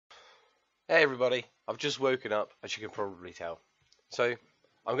Hey everybody, I've just woken up, as you can probably tell. So,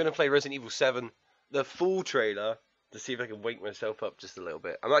 I'm going to play Resident Evil 7, the full trailer, to see if I can wake myself up just a little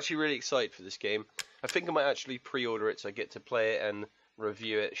bit. I'm actually really excited for this game. I think I might actually pre-order it so I get to play it and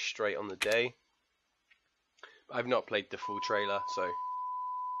review it straight on the day. I've not played the full trailer, so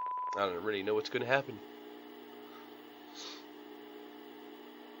I don't really know what's going to happen.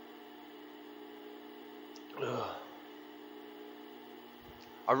 Ugh.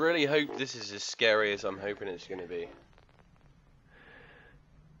 I really hope this is as scary as I'm hoping it's going to be.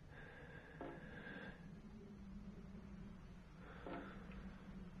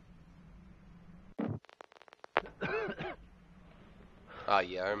 Ah,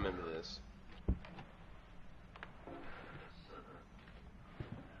 yeah, I remember this.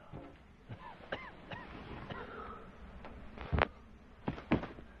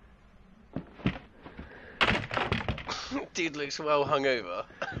 Dude looks well hungover.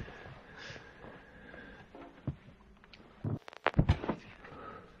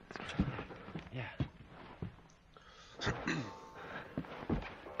 Yeah.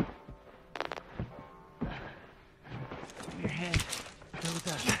 Your hand.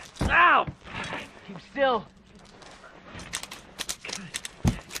 Ow! Keep still.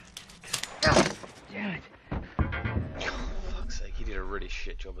 Damn it. Oh, fuck's sake, he did a really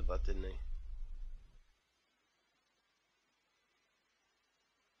shit job of that, didn't he?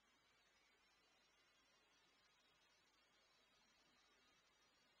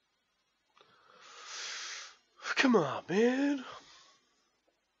 Come on, man.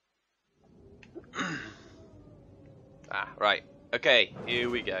 Right. Okay, here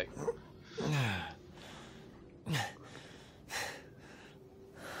we go.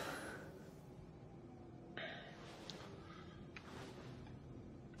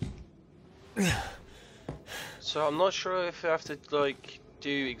 So I'm not sure if I have to like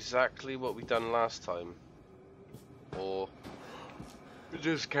do exactly what we done last time, or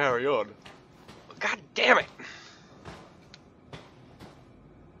just carry on. God damn it!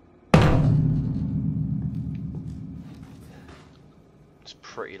 It's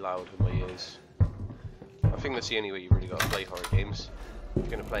pretty loud in my ears. I think that's the only way you really gotta play horror games. If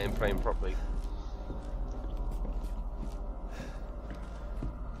you're gonna play them properly.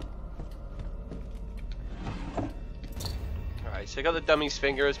 Alright, so I got the dummy's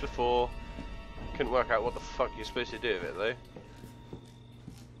finger as before. Couldn't work out what the fuck you're supposed to do with it though.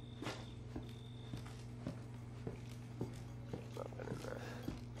 Nothing in there.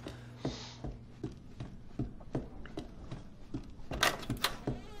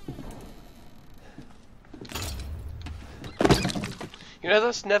 You know,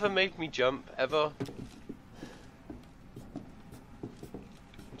 that's never made me jump, ever.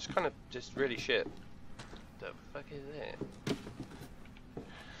 It's kind of just really shit. The fuck is it?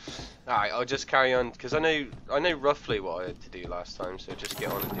 Alright, I'll just carry on, because I know roughly what I had to do last time, so just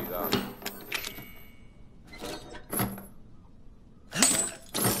get on and do that.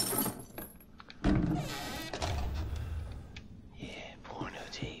 Yeah, porno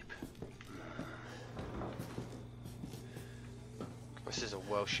tape. This is a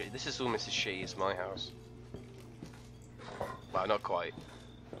well shit. This is almost as shitty as my house. Well, not quite.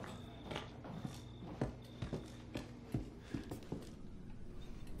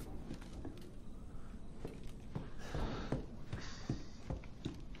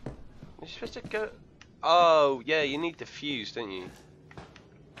 You're supposed to go. Oh, yeah, you need the fuse, don't you?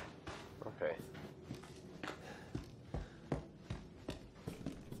 Okay.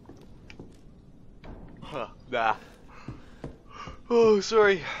 Huh, nah. Oh,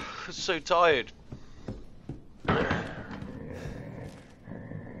 sorry. I'm so tired.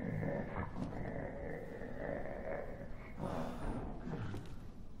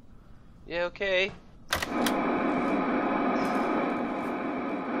 Yeah, okay.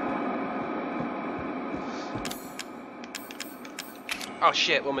 Oh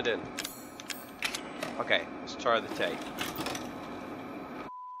shit, what am I doing? Okay, let's try the tape.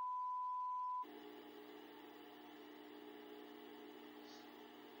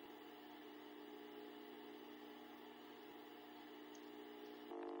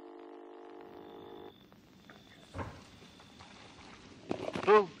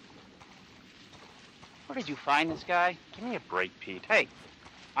 Boo. Where did you find this guy? Give me a break, Pete. Hey,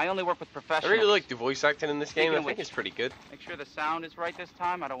 I only work with I professionals. really like the voice acting in this game. Speaking I of think which, it's pretty good. Make sure the sound is right this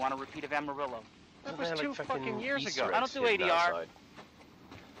time. I don't want a repeat of Amarillo. That Isn't was there, like, 2 fucking years Easter ago. I don't eggs do hidden ADR. outside?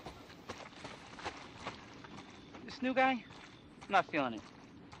 This new guy? I'm not feeling it.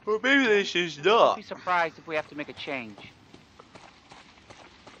 Well, maybe this is Don't not. be surprised if we have to make a change.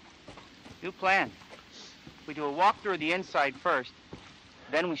 New plan. We do a walkthrough of the inside first,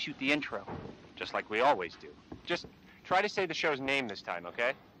 Then we shoot the intro. Just like we always do. Just try to say the show's name this time,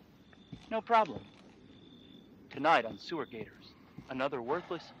 okay? No problem. Tonight on Sewer Gators, another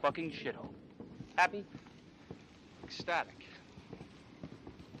worthless fucking shithole. Happy? Ecstatic.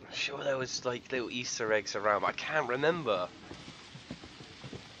 I'm sure there was like little Easter eggs around, but I can't remember.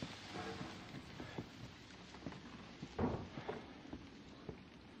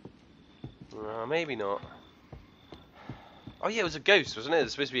 Maybe not. Oh yeah, it was a ghost, wasn't it?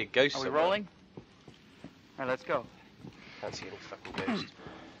 There's supposed to be a ghost. Are we somewhere. rolling? All right, let's go. Can't see any fucking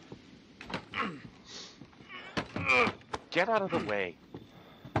ghost. Get out of the way.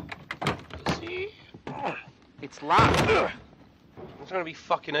 See? It's locked. It's not gonna be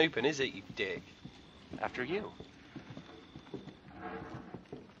fucking open, is it, you dick? After you.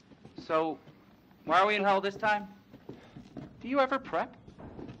 So, why are we in hell this time? Do you ever prep?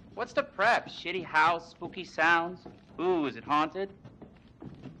 What's the prep? Shitty house, spooky sounds? Ooh, is it haunted?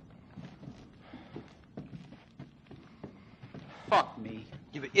 Fuck me.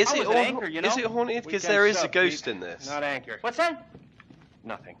 Yeah, but is I it was all, an anchor, you know? is it haunted? Because Weekend there is a stuff, ghost Pete. in this. Not anchor. What's that?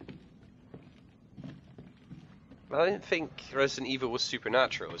 Nothing. I didn't think Resident Evil was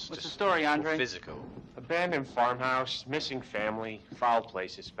supernatural. It was What's the just story, Andre? physical. Abandoned farmhouse, missing family, foul play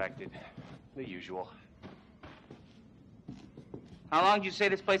suspected. The usual. How long did you say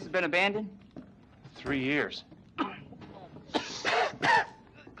this place has been abandoned? 3 years.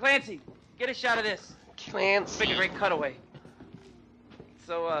 Clancy, get a shot of this. Clancy. Make a great cutaway.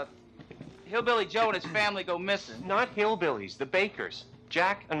 So, Hillbilly Joe and his family go missing. Not hillbillies, the Bakers.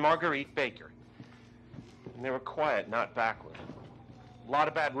 Jack and Marguerite Baker. And they were quiet, not backward. A lot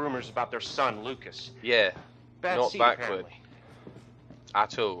of bad rumors about their son, Lucas. Yeah, Bad not seed, backward apparently.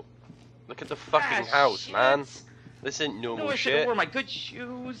 at all. Look at the fucking Ah, house, shit. man. This ain't No, normal I should have shit. worn my good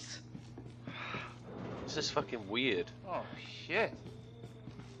shoes. This is fucking weird. Oh, shit.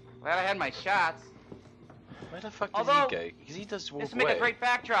 Glad I had my shots. Where the fuck does Although, he go? Because he does walk This would away. make a great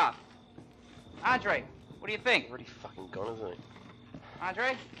backdrop. Andre, what do you think? Already fucking gone, isn't he?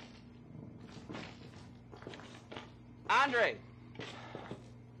 Andre? Andre!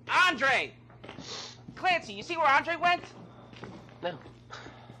 Andre! Clancy, you see where Andre went? No.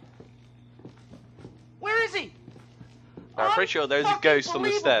 Where is he? No, I'm pretty sure there's a ghost on the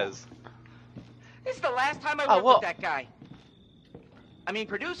Unbelievable. stairs. This is the last time I Oh, worked what? with that guy. I mean,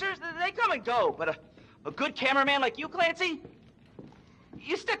 producers, they come and go, but a good cameraman like you, Clancy,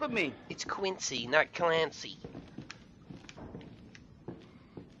 you stick with me. It's Quincy, not Clancy.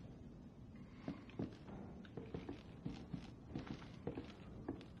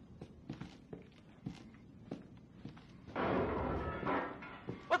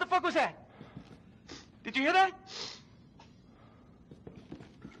 What the fuck was that? Did you hear that?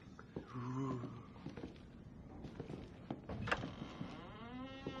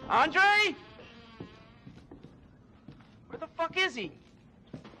 Andre? Where the fuck is he?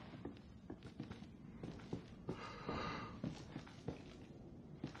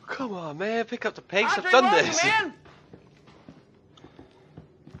 Come on, man, pick up the pace. Andre, I've done where are you, this. man?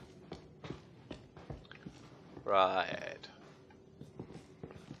 Right.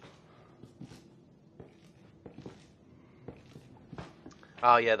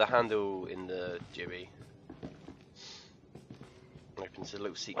 Oh yeah, the handle in the jibby opens a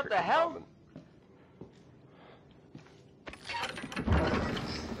little secret the hell? compartment.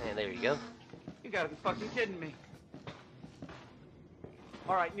 Yeah, there you go. You gotta be fucking kidding me.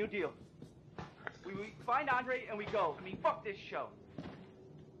 All right, new deal. We find Andre and we go. I mean, fuck this show.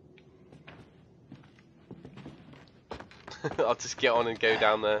 I'll just get on and go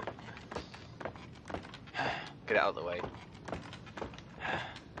down there. Get it out of the way.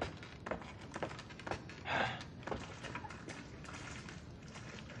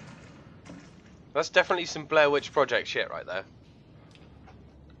 That's definitely some Blair Witch Project shit right there.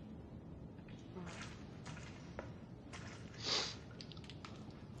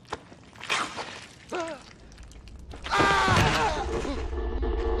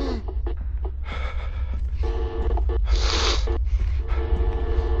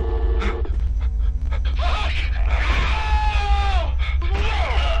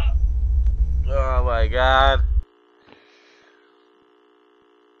 Oh my god.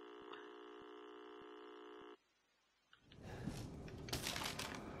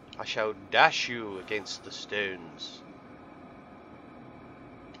 I shall dash you against the stones.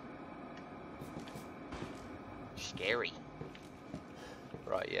 Scary.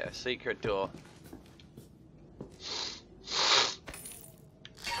 Right, yeah, secret door.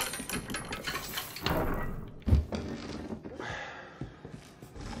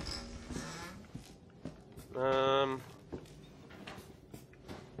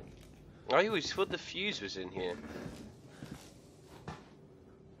 I always thought the fuse was in here.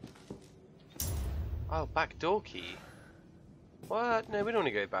 Oh, back door key. What? No, we don't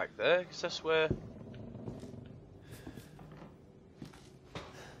want to go back there, because that's where...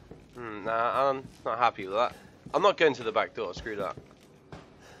 Nah, I'm not happy with that. I'm not going to the back door, screw that.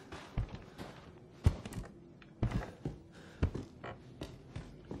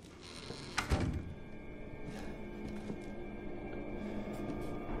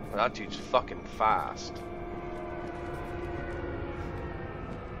 That dude's fucking fast.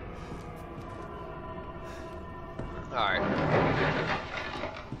 Alright.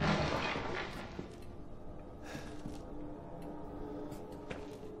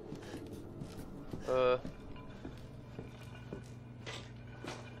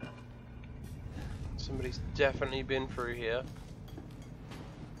 Somebody's definitely been through here.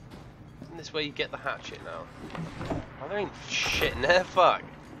 Isn't this where you get the hatchet now? Oh, there ain't shit in there, fuck.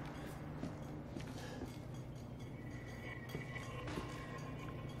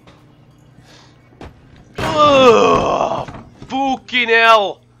 Ugh, fucking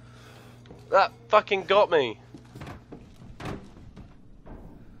hell! That fucking got me.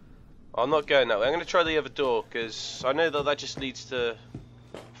 I'm not going that way. I'm going to try the other door because I know that that just leads to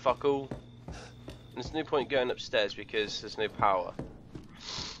fuck all. There's no point going upstairs because there's no power.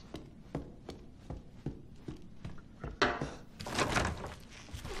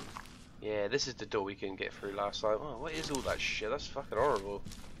 Yeah, this is the door we couldn't get through last time. Oh, what is all that shit? That's fucking horrible.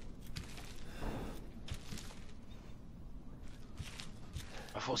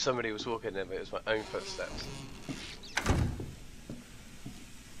 I thought somebody was walking there, but it was my own footsteps.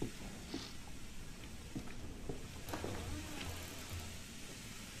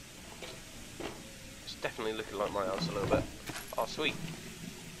 It's definitely looking like my house a little bit. Oh, sweet.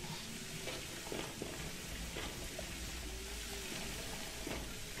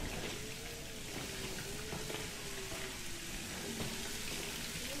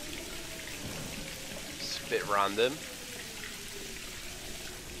 It's a bit random.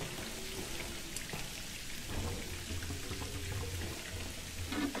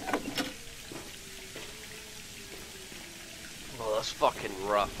 Oh, that's fucking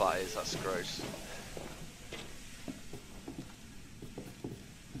rough, that is. That's gross.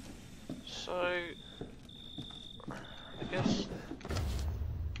 So, I guess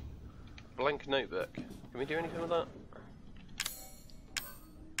blank notebook. Can we do anything with that?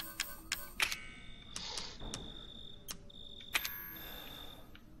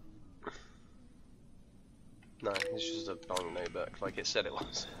 No, it's just a blank notebook, like it said it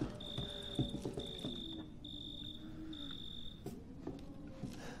was.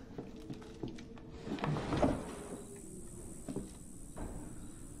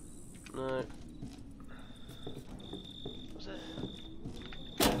 No. Was it?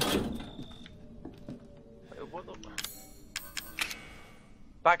 Wait, what the?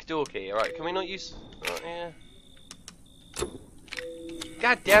 Back door key. Alright, can we not use? Oh, yeah.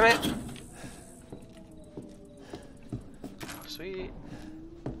 God damn it! Oh, sweet.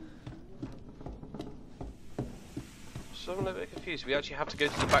 So I'm a bit confused. We actually have to go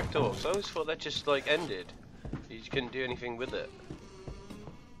to the back door. So I always thought that just like ended. You just couldn't do anything with it.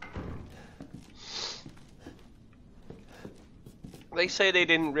 They say they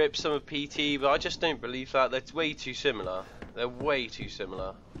didn't rip some of PT, but I just don't believe that. They're way too similar. They're way too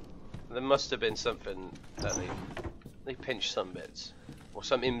similar. There must have been something that they pinched some bits. Or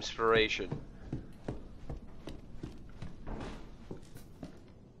some inspiration.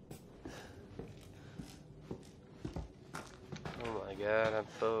 Oh my god,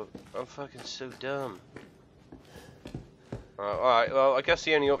 I'm fucking so dumb. Alright, well I guess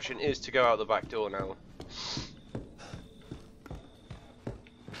the only option is to go out the back door now.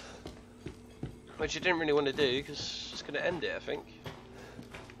 Which I didn't really want to do because it's going to end it, I think.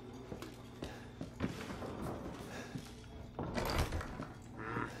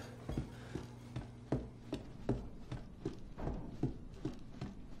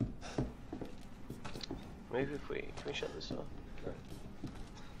 Maybe if can we shut this off?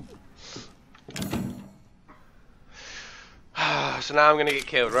 No. So now I'm going to get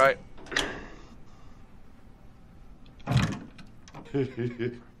killed, right?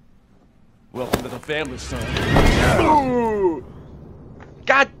 Welcome to the family, son.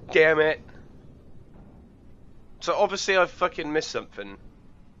 God damn it! So obviously I've fucking missed something.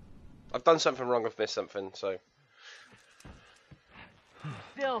 I've done something wrong, I've missed something, so...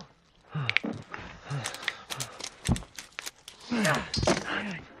 Bill.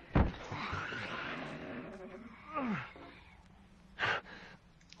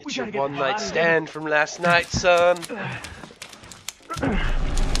 It's your one-night stand from last night, son.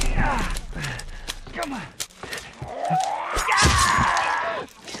 Come on.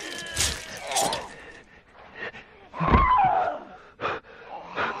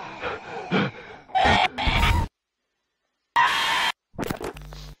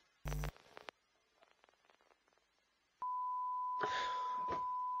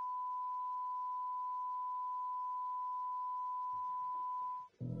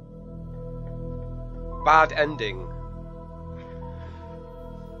 Bad ending.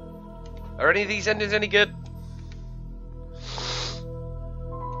 Are any of these endings any good?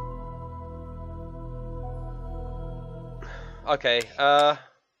 Okay, I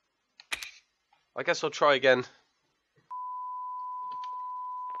guess I'll try again.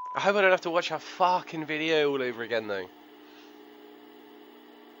 I hope I don't have to watch a fucking video all over again though.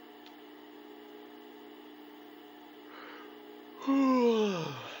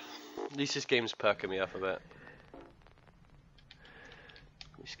 At least this game's perking me up a bit.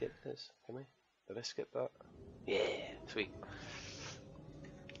 Can we skip this? Can we? Did I skip that? Yeah, sweet.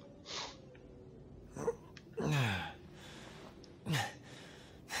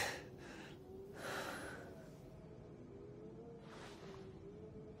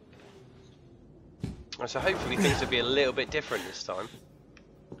 So hopefully things will be a little bit different this time.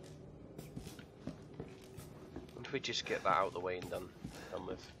 What if we just get that out of the way and done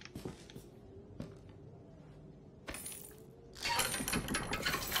with?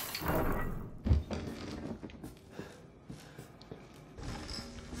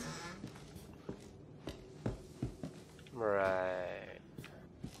 Right.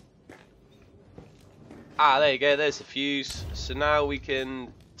 Ah, there you go, there's the fuse. So now we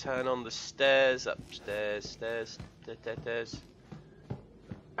can turn on the stairs, upstairs, stairs, stairs.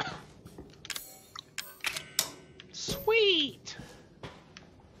 Sweet!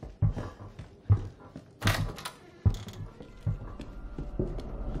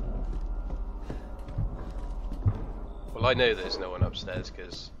 Well, I know there's no one upstairs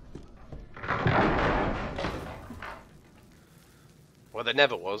because... well, there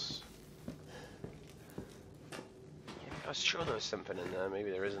never was. I was sure there was something in there,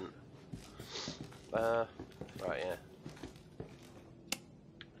 maybe there isn't. Right, yeah.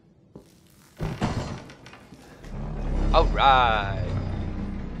 Alright!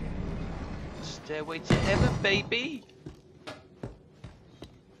 Stairway to heaven, baby!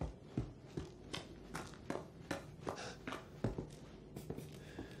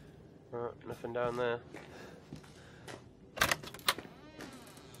 Nothing down there.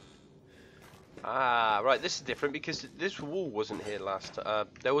 Ah, right, this is different because this wall wasn't here last time.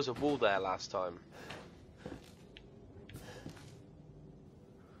 There was a wall there last time.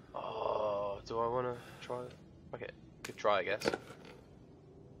 Oh, do I want to try it? Okay, could try, I guess.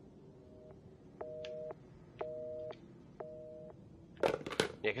 Yeah,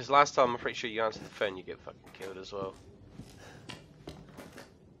 because last time I'm pretty sure you answer the phone, you get fucking killed as well.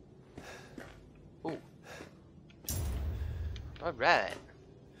 Ooh. Alright.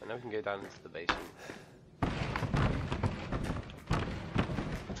 And now we can go down into the basement.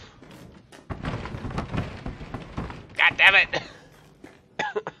 God damn it!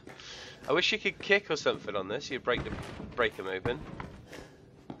 I wish you could kick or something on this. You'd break them open.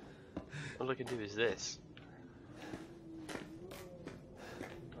 All I can do is this.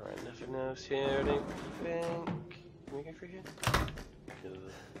 Alright, nothing else here, I don't think. Can we go through here?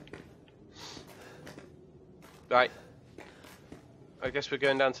 Right. I guess we're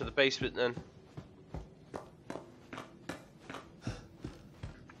going down to the basement then.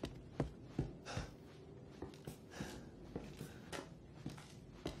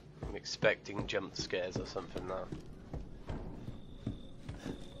 I'm expecting jump scares or something now.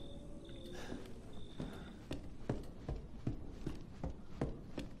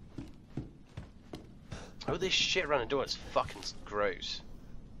 Oh, this shit around the door is fucking gross.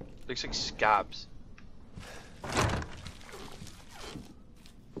 Looks like scabs.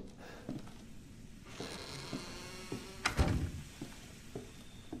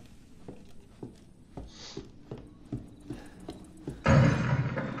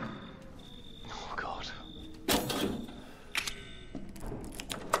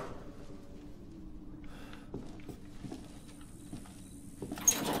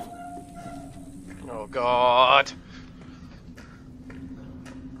 Oh god.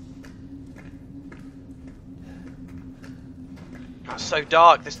 That's so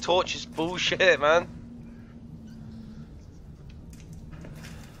dark. This torch is bullshit, man.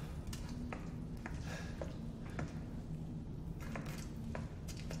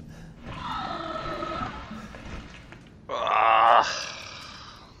 Do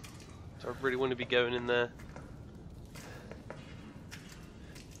I really want to be going in there?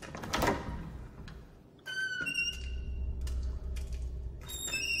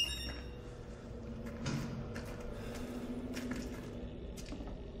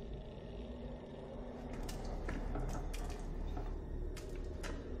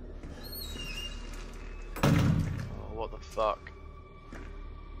 fuck?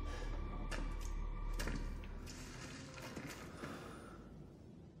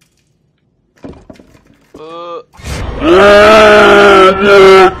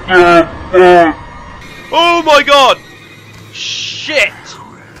 Oh my god! Shit!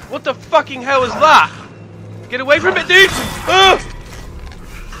 What the fucking hell is that? Get away from it, dude! No!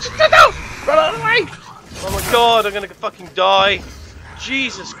 Run out of the way! Oh my god, I'm gonna fucking die.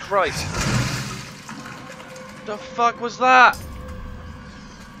 Jesus Christ. The fuck was that?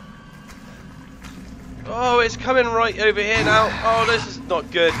 Oh, it's coming right over here now. Oh, this is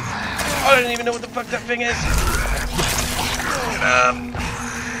not good. I don't even know what the fuck that thing is.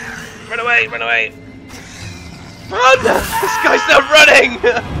 Run away, run away. Run! This guy's not running!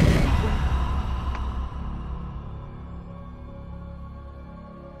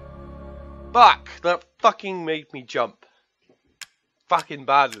 Fuck! That fucking made me jump. Fucking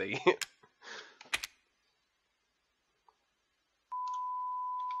badly.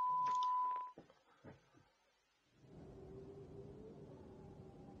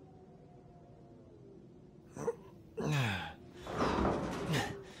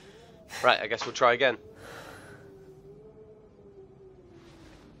 Right, I guess we'll try again.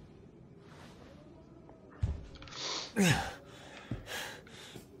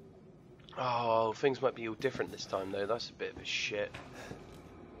 Oh, things might be all different this time though. That's a bit of a shit.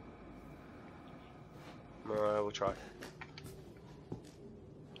 Alright, we'll try.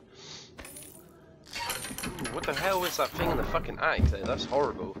 Ooh, what the hell is that thing in the fucking attic there? That's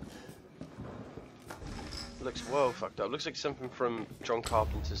horrible. Looks well fucked up. Looks like something from John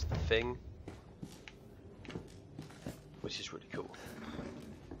Carpenter's The Thing, which is really cool.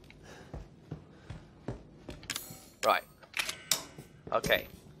 Right. Okay.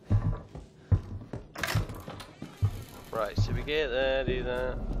 Right, so we get there, do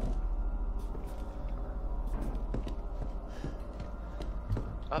that.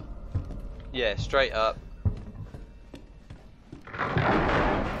 Up. Yeah, straight up.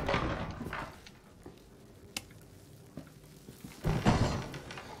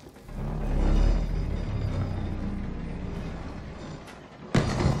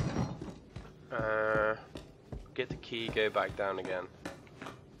 Get the key, go back down again.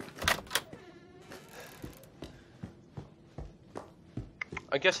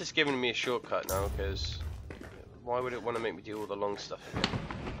 I guess it's giving me a shortcut now, because why would it want to make me do all the long stuff again?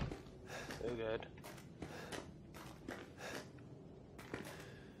 So good.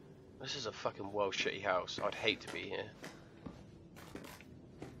 This is a fucking well shitty house. I'd hate to be here.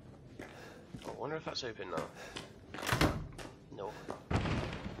 I wonder if that's open now. No.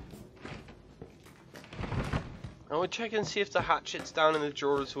 I would check and see if the hatchet's down in the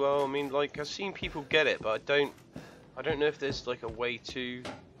drawer as well. I mean, like, I've seen people get it, but I don't know if there's like a way to,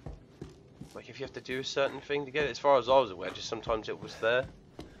 like, if you have to do a certain thing to get it. As far as I was aware, just sometimes it was there.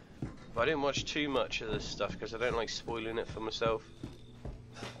 But I didn't watch too much of this stuff because I don't like spoiling it for myself.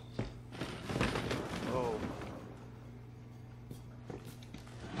 Oh.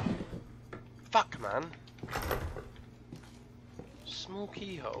 Fuck, man. Small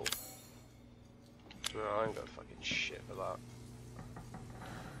keyhole. No, I ain't got fucking shit for that.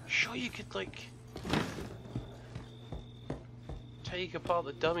 Sure you could, like, take apart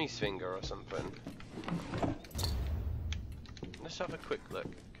the dummy's finger or something. Let's have a quick look,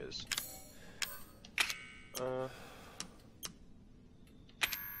 because can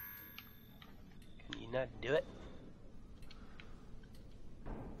you not do it?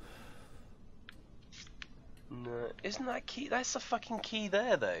 No, isn't that key? That's the fucking key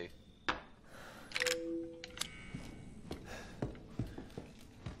there, though.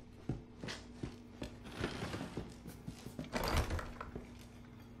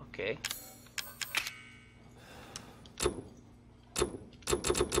 Okay.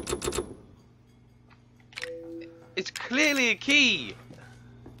 It's clearly a key.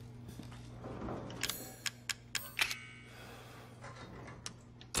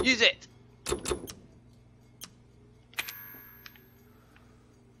 Use it.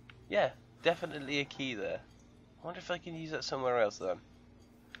 Yeah, definitely a key there. I wonder if I can use that somewhere else then.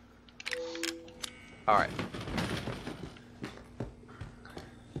 Alright.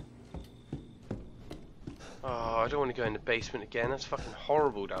 Oh, I don't want to go in the basement again. That's fucking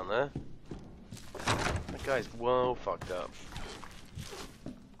horrible down there. That guy's well fucked up.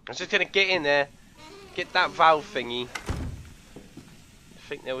 I'm just gonna get in there, get that valve thingy. I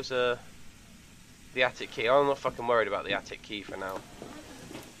think there was the attic key. I'm not fucking worried about the attic key for now.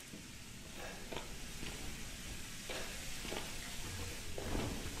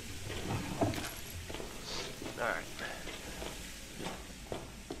 Alright.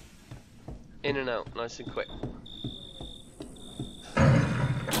 In and out, nice and quick.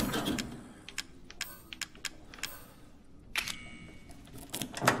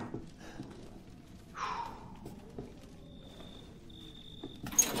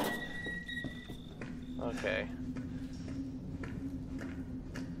 Okay.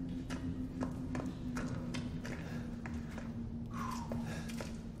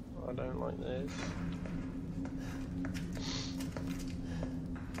 I don't like this.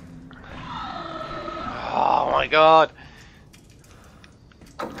 Oh my god!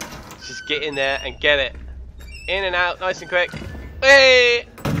 Just get in there and get it. In and out, nice and quick. Hey!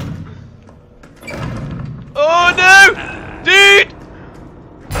 Oh no! Dude!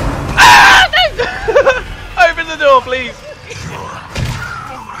 Ah! No! Open the door, please!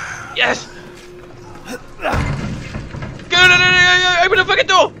 Yes! Go, no, no, no, no, no! Open the fucking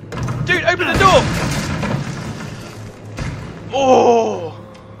door! Dude, open the door! Oh!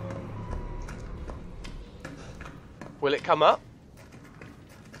 Will it come up?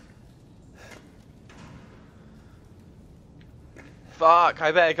 Fuck,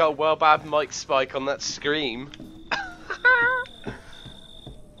 I bet I got a well bad mic spike on that scream.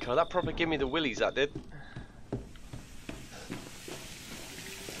 God, that probably gave me the willies, that did.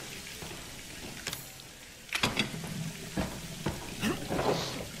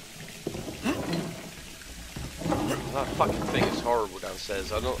 That fucking thing is horrible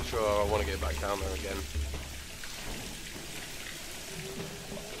downstairs. I'm not sure I want to go back down there again.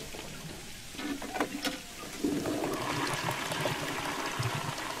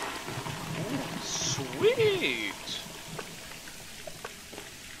 Sweet!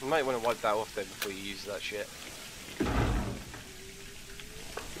 You might want to wipe that off though before you use that shit.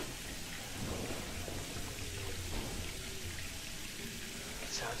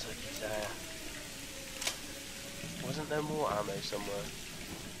 Sounds like he's there. Wasn't there more ammo somewhere?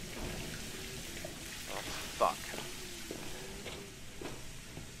 Oh fuck.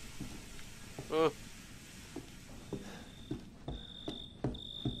 Oh.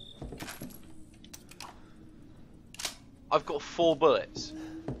 I've got 4 bullets.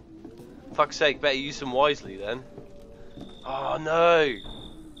 Fuck's sake, better use them wisely then. Oh no!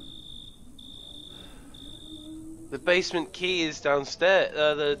 The basement key is downstairs.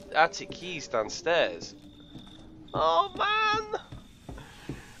 The attic key is downstairs. Oh man!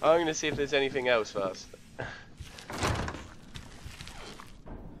 I'm gonna see if there's anything else first.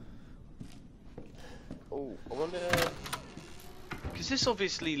 Oh, I wonder. Because this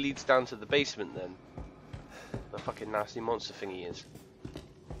obviously leads down to the basement then. The fucking nasty monster thing he is.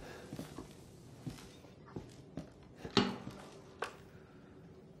 My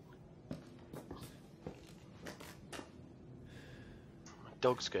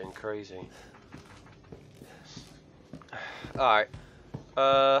dog's going crazy. Alright.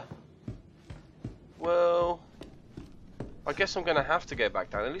 Well, I guess I'm gonna have to go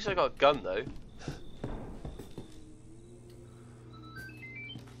back down. At least I got a gun though.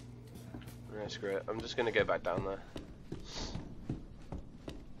 Yeah, screw it. I'm just gonna go back down there.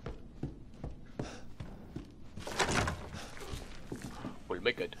 We'll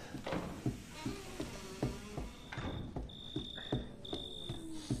make it.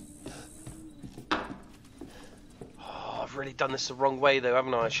 Oh, I've really done this the wrong way though,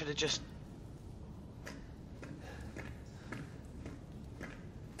 haven't I? I should have just...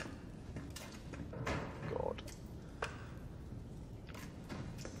 God.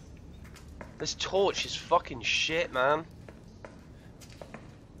 This torch is fucking shit, man.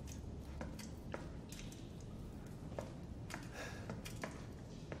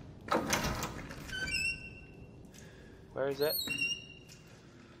 Where is it?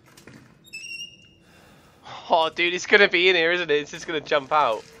 Oh, dude, it's gonna be in here, isn't it? It's just gonna jump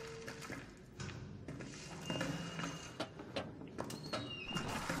out.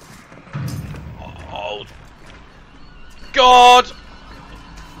 Oh, God!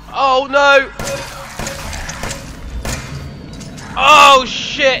 Oh no! Oh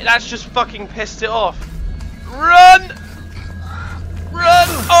shit! That's just fucking pissed it off. Run! Run!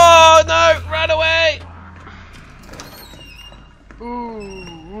 Oh no! Run away!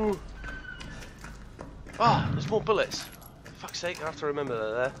 Ooh. Oh, there's more bullets. For fuck's sake, I have to remember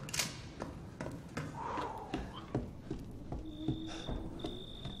they're there.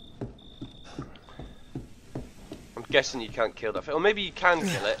 I'm guessing you can't kill that thing. Or maybe you can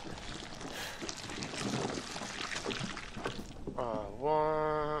kill it.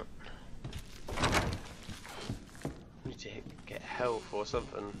 What? Need to get health or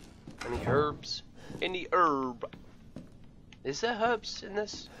something. Any herbs? Any herb? Is there herbs in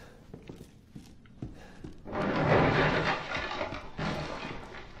this?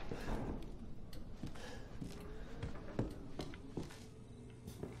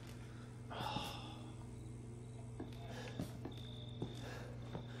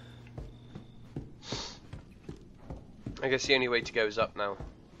 I guess the only way to go is up now.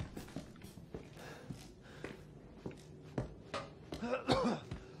 Oh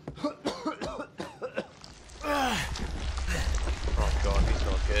god, he's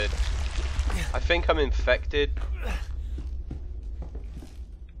not good. I think I'm infected.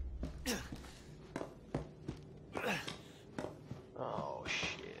 Oh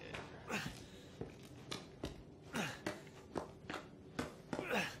shit.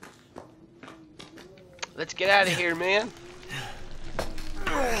 Let's get out of here, man.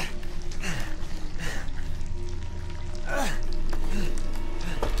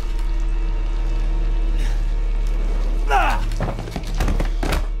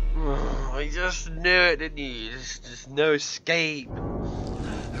 I just knew it, didn't you? Just no escape.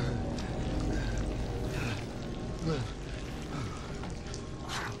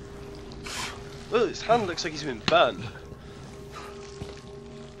 Oh, his hand looks like he's been burnt.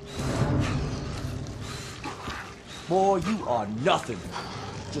 Boy, you are nothing.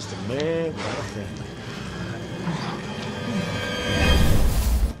 Just a man without a family.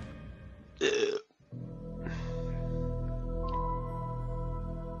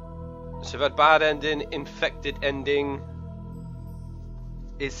 So we've had bad ending, infected ending.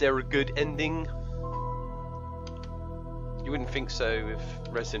 Is there a good ending? You wouldn't think so with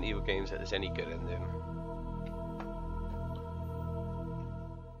Resident Evil games that there's any good ending.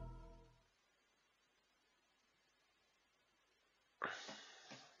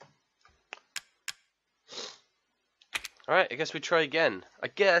 Alright, I guess we try again. I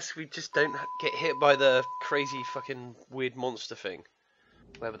guess we just don't get hit by the crazy fucking weird monster thing.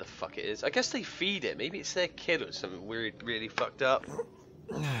 Whatever the fuck it is. I guess they feed it. Maybe it's their kid or something weird, really fucked up.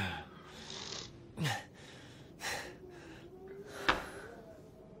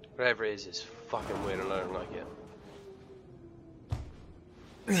 Whatever it is fucking weird and I don't like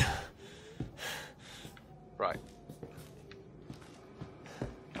it. Right.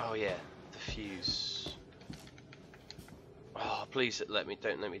 Oh yeah, the fuse. Oh, please don't let me do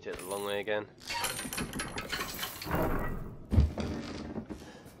it the long way again.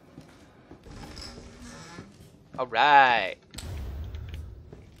 Alright.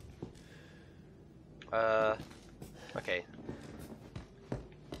 Okay.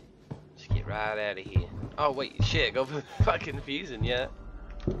 Just get right out of here. Oh wait, shit, got fucking fusing, yeah.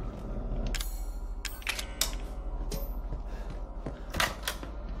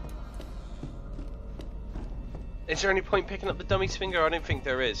 Is there any point picking up the dummy's finger? I don't think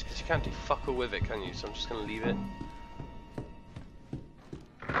there is, because you can't do fuck all with it, can you? So I'm just gonna leave it.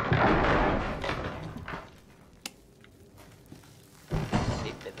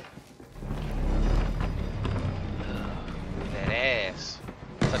 That ass.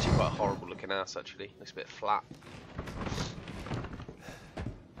 It's actually quite a horrible looking ass, actually. Looks a bit flat.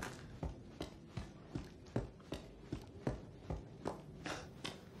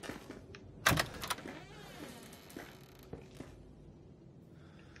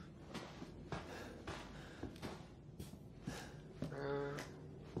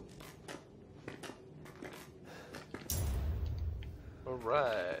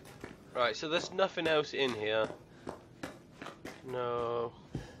 Alright. Right, so there's nothing else in here. No.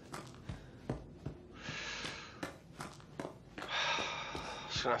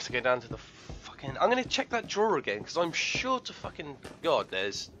 Just gonna have to go down to the fucking... I'm gonna check that drawer again, because I'm sure to fucking God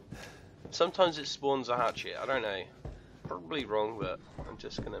there's... Sometimes it spawns a hatchet, I don't know. Probably wrong, but I'm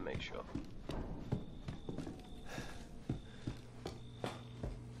just gonna make sure.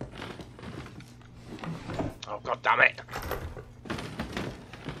 Oh god damn it!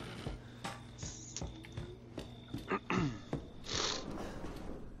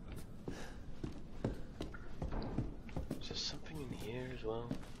 Is there something in here as well?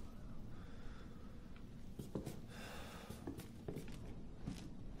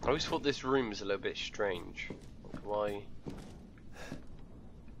 I always thought this room was a little bit strange. Like, why?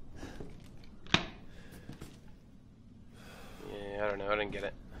 Yeah, I don't know, I don't get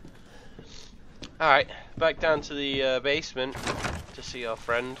it. Alright, back down to the basement to see our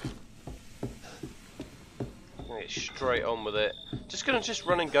friend. I'm gonna get straight on with it. Just gonna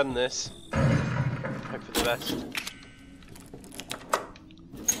run and gun this. Hope for the best.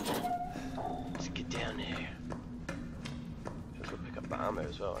 Let's get down here. Let's go pick up the ammo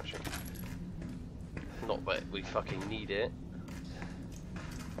as well, actually. Not that we fucking need it.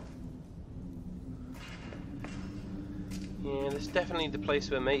 Yeah, this is definitely the place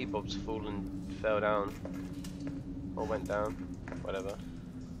where Matey Bob's fell down. Or went down. Whatever.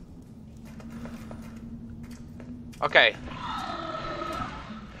 Okay.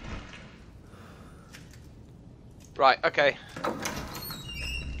 Right, okay.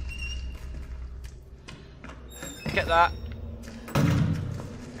 Get that.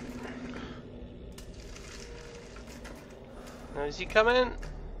 Now, is he coming?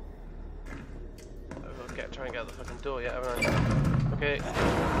 I've got to try and get out the fucking door yet, haven't I? Okay.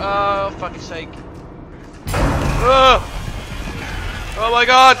 Oh, fuck's sake. Oh! Oh my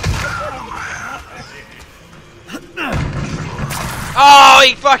god! Oh,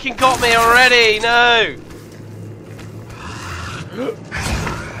 he fucking got me already! No!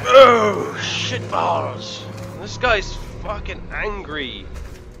 Oh, shit balls! This guy's fucking angry.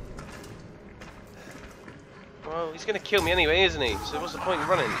 Well, he's gonna kill me anyway, isn't he? So what's the point in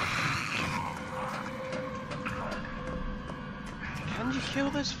running? Can you kill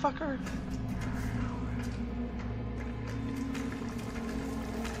this fucker?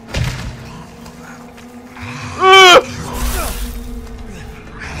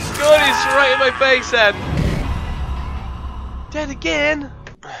 God, he's right in my face then. Dead again.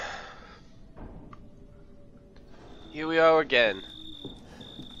 Here we are again.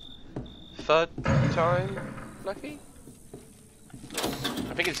 Third time, lucky?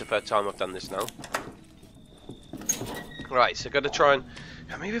 I think it's the third time I've done this now. Right, so gotta try and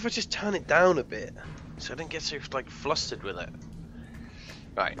maybe if I just turn it down a bit, so I don't get so like flustered with it.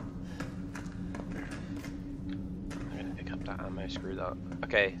 Right. I'm gonna pick up that ammo. Screw that.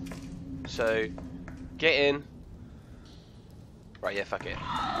 Okay. So get in. Right, yeah, fuck it.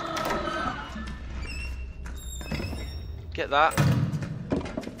 Get that.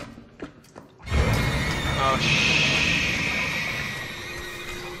 Oh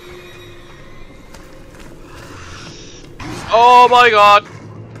Oh my god!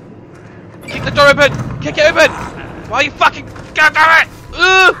 Kick the door open! Kick it open! Why are you fucking... God damn it!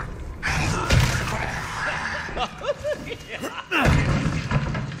 Ugh!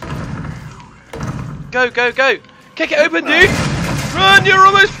 Go, go, go! Kick it open, dude! Run! You're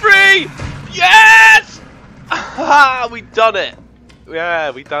almost free! Yes! We done it!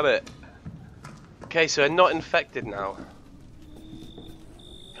 Yeah, we done it. Okay, so I'm not infected now.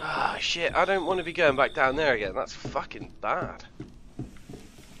 Ah, shit, I don't want to be going back down there again. That's fucking bad.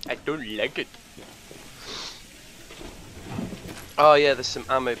 I don't like it. Oh yeah, there's some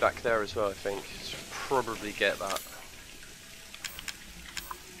ammo back there as well, I think. Should probably get that.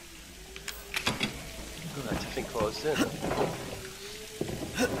 I had to think what I was doing.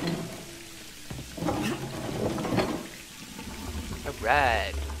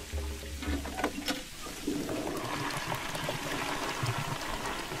 Alright.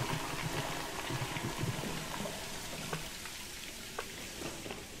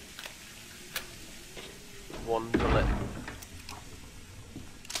 One bullet.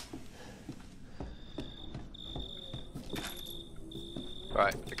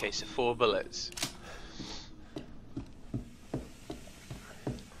 Right, okay, so 4 bullets.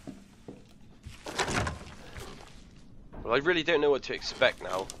 Well, I really don't know what to expect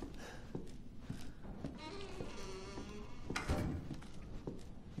now.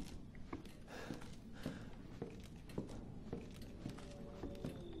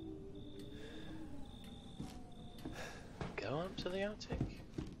 Go up to the attic.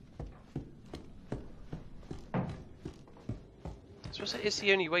 I suppose it is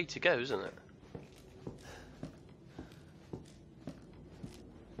the only way to go, isn't it?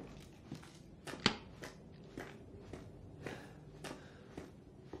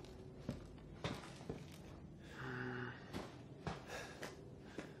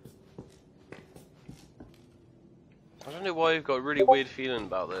 I don't know why I've got a really weird feeling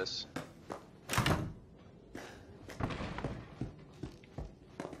about this.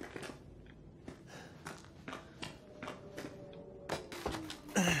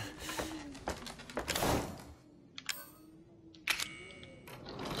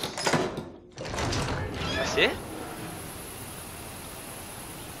 That's it?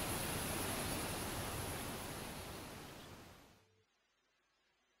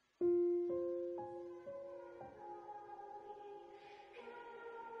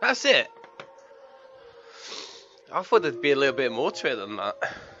 That's it? I thought there'd be a little bit more to it than that.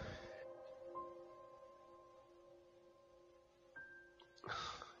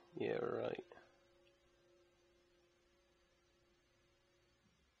 Yeah, right.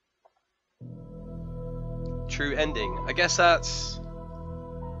 True ending. I guess that's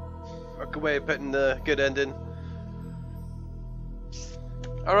a good way of putting the good ending.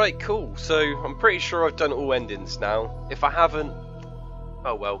 Alright, cool. So I'm pretty sure I've done all endings now. If I haven't,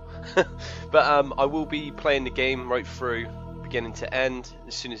 oh well. But I will be playing the game right through, beginning to end,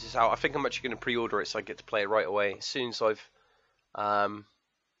 as soon as it's out. I think I'm actually going to pre-order it so I get to play it right away. As soon as I've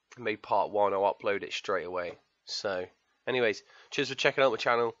made part 1, I'll upload it straight away. So, anyways, cheers for checking out my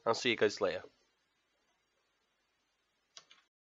channel. I'll see you guys later.